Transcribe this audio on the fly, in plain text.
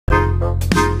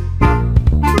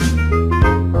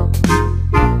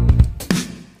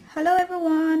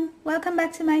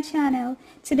back to my channel.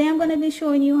 Today I'm going to be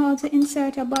showing you how to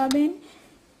insert a bobbin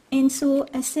into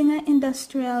a Singer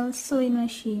Industrial sewing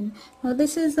machine. Now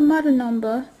this is the model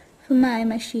number for my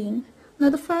machine.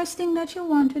 Now the first thing that you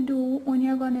want to do when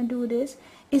you're going to do this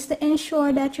is to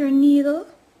ensure that your needle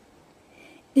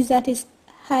is at its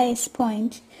highest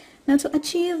point. Now to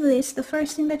achieve this, the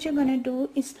first thing that you're going to do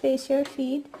is place your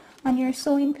feet on your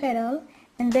sewing pedal,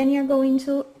 and then you're going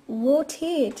to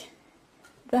rotate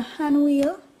the hand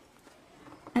wheel,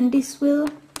 and this will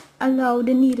allow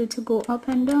the needle to go up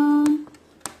and down.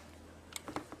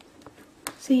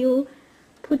 So you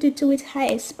put it to its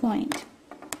highest point.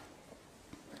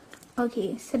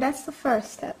 Okay, so that's the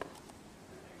first step.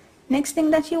 Next thing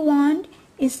that you want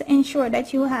is to ensure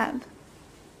that you have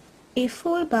a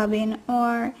full bobbin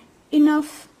or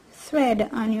enough thread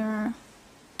on your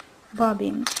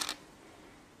bobbin.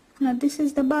 Now this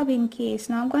is the bobbin case.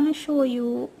 Now I'm going to show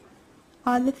you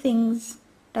all the things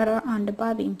that are on the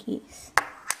bobbin case.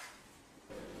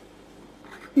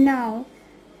 Now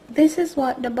this is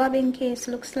what the bobbin case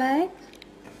looks like.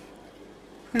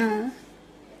 Now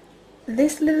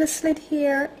this little slit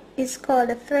here is called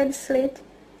a thread slit,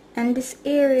 and this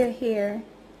area here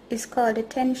is called a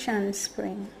tension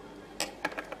spring.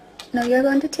 Now you're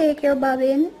going to take your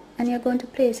bobbin and you're going to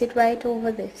place it right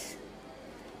over this.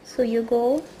 So you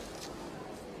go,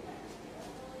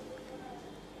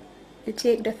 you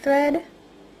take the thread,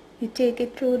 you take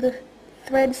it through the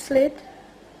thread slit,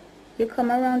 you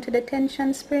come around to the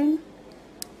tension spring,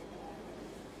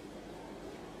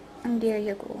 and there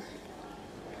you go.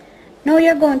 Now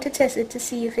you're going to test it to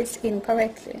see if it's in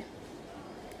correctly.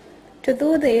 To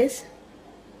do this,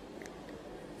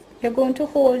 you're going to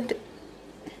hold,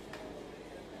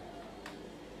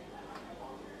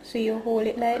 so you hold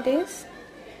it like this.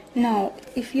 Now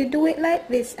if you do it like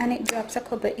this and it drops a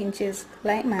couple inches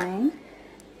like mine,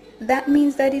 that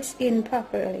means that it's in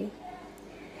properly.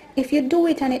 If you do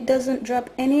it and it doesn't drop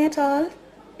any at all,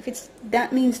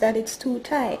 that means that it's too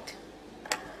tight.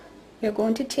 You're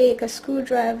going to take a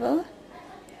screwdriver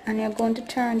and you're going to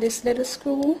turn this little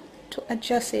screw to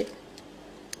adjust it.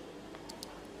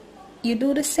 You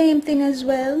do the same thing as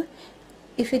well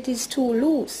if it is too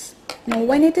loose. Now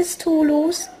when it is too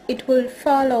loose, it will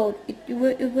fall out.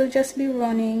 It will just be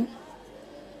running.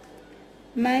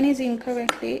 Mine is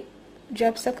incorrectly,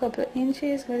 drops a couple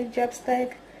inches, but it drops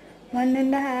like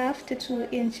 1.5 to 2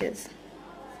 inches,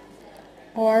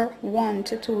 or 1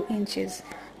 to 2 inches.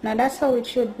 Now that's how it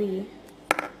should be.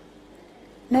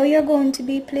 Now you're going to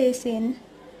be placing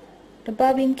the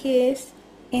bobbin case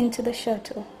into the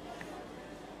shuttle.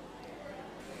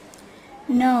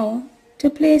 Now to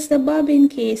place the bobbin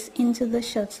case into the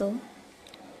shuttle,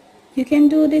 you can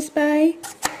do this by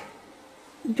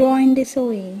drawing this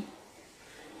away.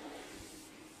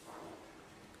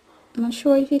 I'm not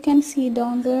sure if you can see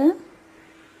down there,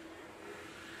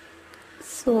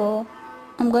 so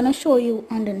I'm gonna show you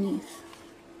underneath.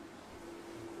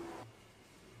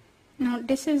 Now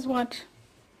this is what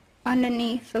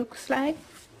underneath looks like.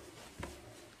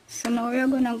 So now we're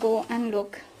gonna go and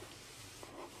look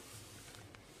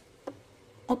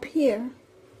up here.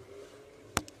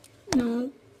 Now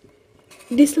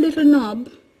this little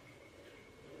knob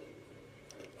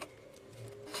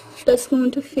that's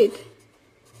going to fit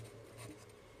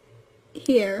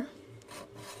here.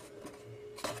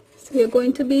 So you're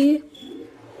going to be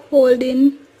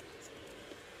holding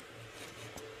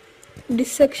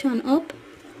this section up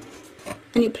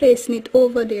and you're placing it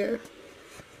over there.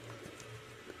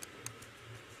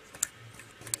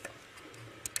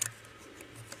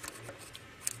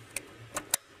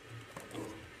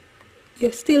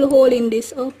 You're still holding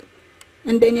this up,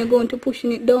 and then you're going to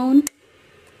pushing it down.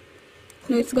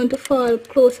 Now it's going to fall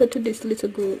closer to this little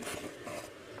groove.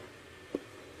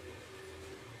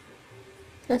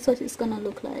 That's what it's gonna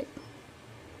look like.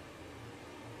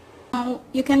 Now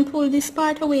you can pull this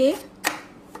part away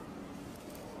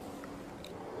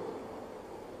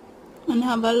and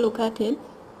have a look at it.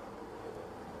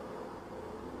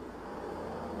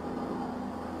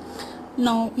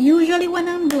 Now usually when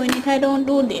I'm doing it, I don't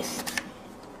do this.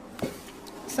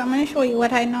 So I'm going to show you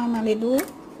what I normally do,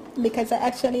 because I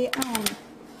actually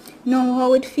know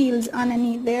how it feels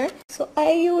underneath there. So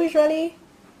I usually,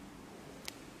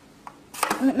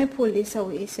 let me pull this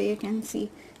away so you can see.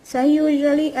 So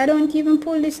I don't even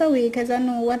pull this away, because I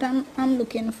know what I'm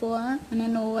looking for, and I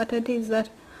know what it is that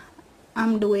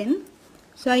I'm doing.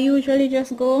 So I usually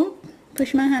just go,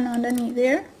 push my hand underneath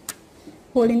there,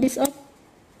 holding this up,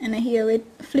 and I hear it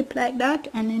flip like that,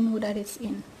 and I know that it's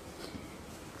in.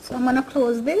 So I'm going to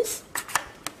close this.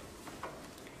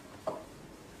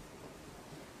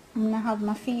 I'm going to have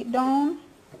my feet down.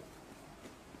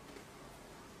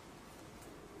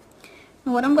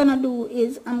 Now what I'm going to do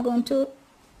is I'm going to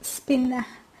spin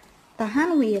the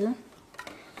hand wheel,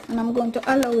 and I'm going to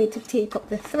allow it to take up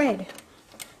the thread,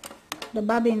 the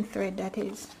bobbin thread that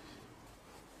is.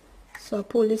 So I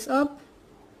pull this up,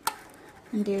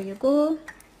 and there you go,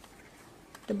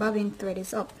 the bobbin thread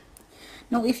is up.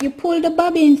 Now if you pull the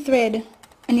bobbin thread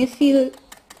and you feel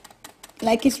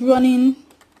like it's running,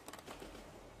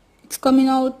 it's coming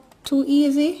out too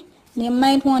easy, you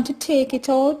might want to take it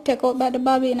out, take out by the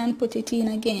bobbin and put it in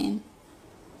again.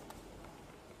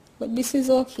 But this is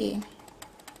okay.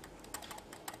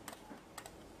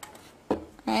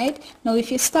 Right? Now if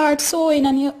you start sewing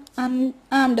and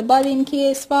the bobbin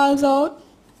case falls out,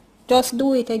 just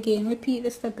do it again. Repeat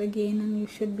the step again and you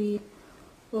should be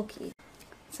okay.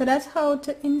 So that's how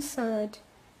to insert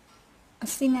a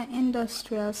Singer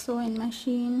Industrial sewing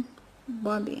machine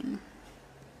bobbin.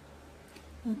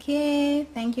 Okay,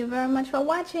 thank you very much for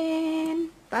watching.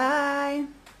 Bye.